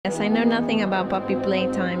Yes, I know nothing about puppy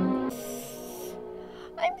playtime.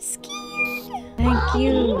 I'm scared. Thank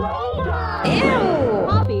you. Ew!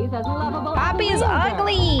 Poppy is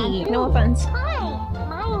ugly! No offense. Hi,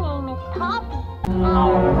 my name is Poppy.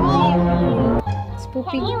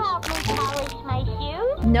 Spoopy. Can you help me polish my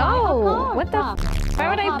shoes? No! What the f? Why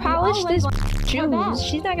would I polish this shoes?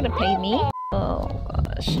 She's not gonna pay me. Oh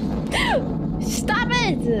gosh. Stop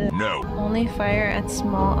it! No. Only fire at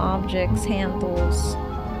small objects, handles.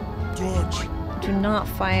 Dodge. Do not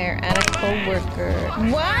fire at a co-worker.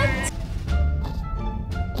 What?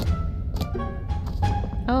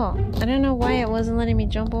 Oh, I don't know why it wasn't letting me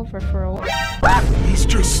jump over for a while. He's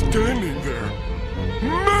just standing there,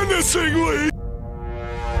 menacingly.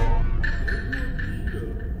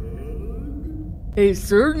 It's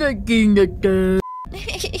looking again.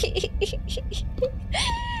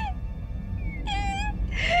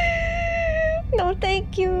 No,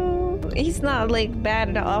 thank you. He's not like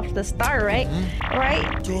bad off the start, right?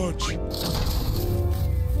 Right? Dodge.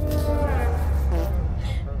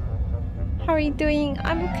 How are you doing?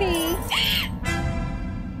 I'm okay.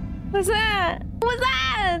 What's that? What was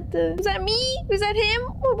that? Was that me? Was that him?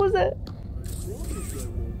 What was that?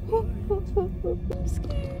 I'm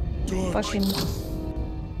scared. Dodge. Fucking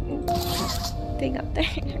thing up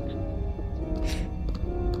there.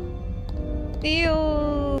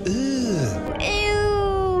 Ew.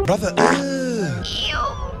 Ew. Brother. Ew.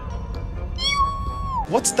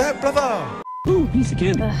 What's that, brother? Ooh, piece of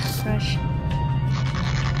candy. Ugh, gosh.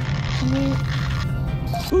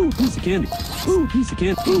 Ooh, piece of candy. Ooh, piece of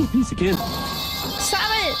candy. Ooh, piece of candy.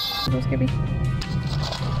 Stop it! Don't scare me.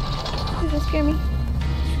 Don't scare me.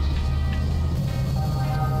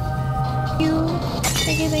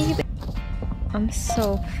 Thank you, thank you. I'm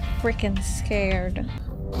so freaking scared.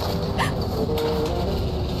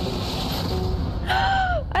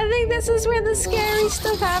 I think this is where the scary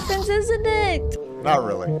stuff happens, isn't it? Not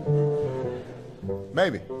really.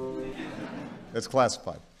 Maybe. It's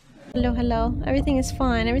classified. Hello, hello. Everything is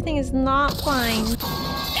fine. Everything is not fine.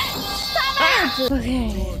 Stop it!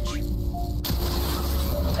 Okay.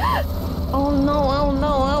 Oh no, oh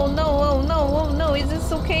no, oh no, oh no, oh no. Is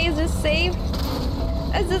this okay? Is this safe?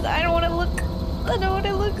 Is this... I don't want to look. I don't want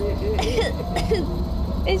to look.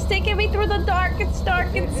 It's taking me through the dark. It's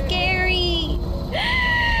dark and scary.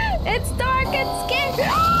 It's dark and scary.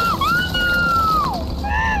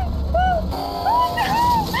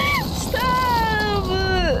 Stop!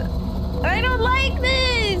 I don't like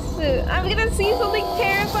this. I'm gonna see something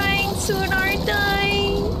terrifying soon, aren't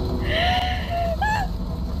I?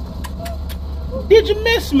 Did you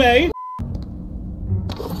miss me?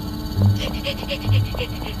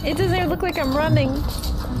 It doesn't even look like I'm running.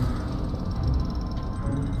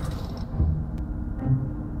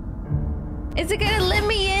 Is it gonna let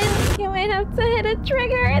me in? You might have to hit a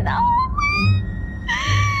trigger. No.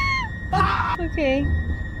 Okay.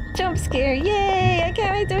 Jump scare. Yay! I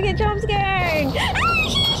can't wait to get jump scared. Ew!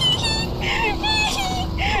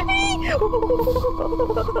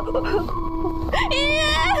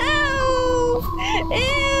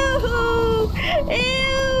 Ew! Ew!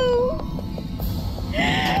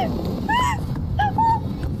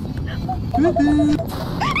 No!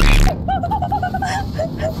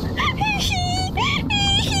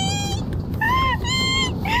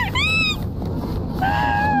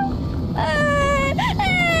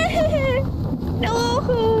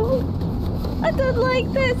 I don't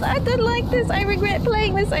like this. I don't like this. I regret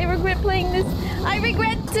playing this. I regret playing this. I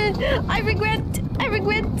regret. I regret. I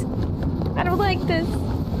regret. I don't like this.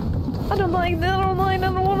 I don't like this. I don't like. I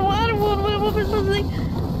don't want. I don't want something.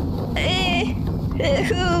 I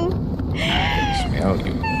can smell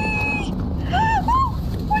you.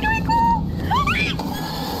 Where do I go?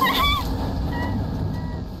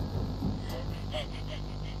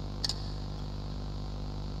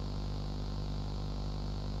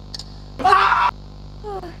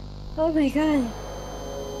 Oh my god.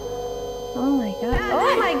 Oh my god.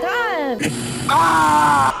 Oh my god!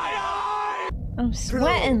 I'm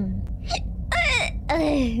sweating.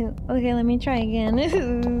 Okay, let me try again.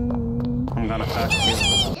 I'm gonna fact you.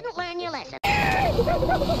 Didn't learn your lesson.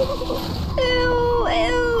 Ew,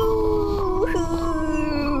 ew.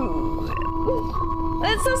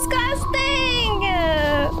 That's disgusting!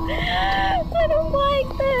 I don't like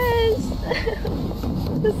this.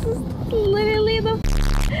 This is literally the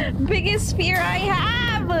biggest fear I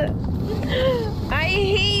have. I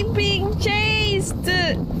hate being chased.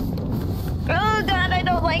 Oh god, I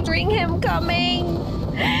don't like hearing him coming.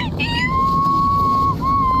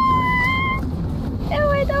 Ew,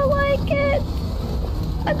 I don't like it.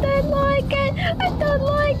 I don't like it. I don't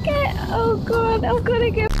like it. Oh god, I'm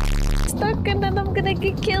gonna get